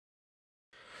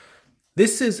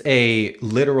This is a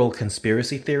literal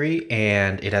conspiracy theory,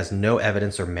 and it has no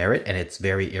evidence or merit, and it's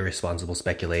very irresponsible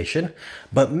speculation.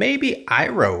 But maybe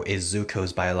Iroh is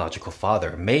Zuko's biological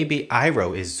father. Maybe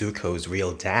Iroh is Zuko's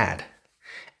real dad.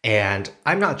 And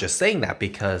I'm not just saying that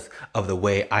because of the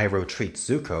way Iroh treats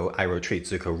Zuko. Iroh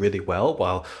treats Zuko really well,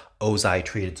 while Ozai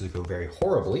treated Zuko very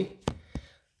horribly.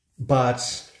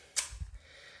 But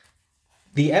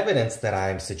the evidence that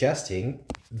I'm suggesting,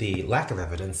 the lack of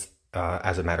evidence,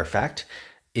 as a matter of fact,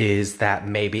 is that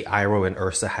maybe Iroh and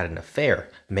Ursa had an affair.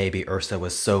 Maybe Ursa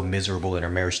was so miserable in her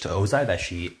marriage to Ozai that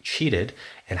she cheated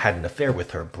and had an affair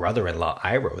with her brother-in-law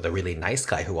Iroh, the really nice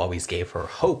guy who always gave her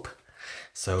hope.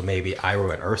 So maybe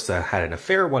Iroh and Ursa had an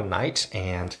affair one night,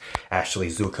 and actually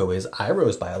Zuko is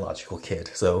Iroh's biological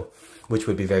kid. So, which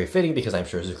would be very fitting because I'm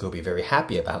sure Zuko would be very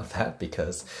happy about that,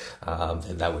 because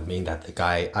that would mean that the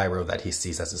guy Iroh that he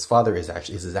sees as his father is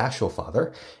his actual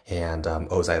father, and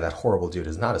Ozai, that horrible dude,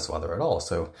 is not his father at all.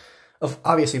 So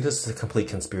obviously this is a complete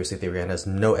conspiracy theory and has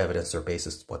no evidence or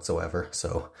basis whatsoever.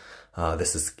 So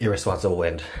this is irresponsible,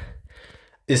 and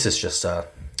this is just a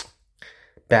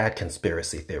bad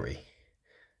conspiracy theory.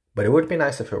 But it would be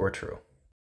nice if it were true.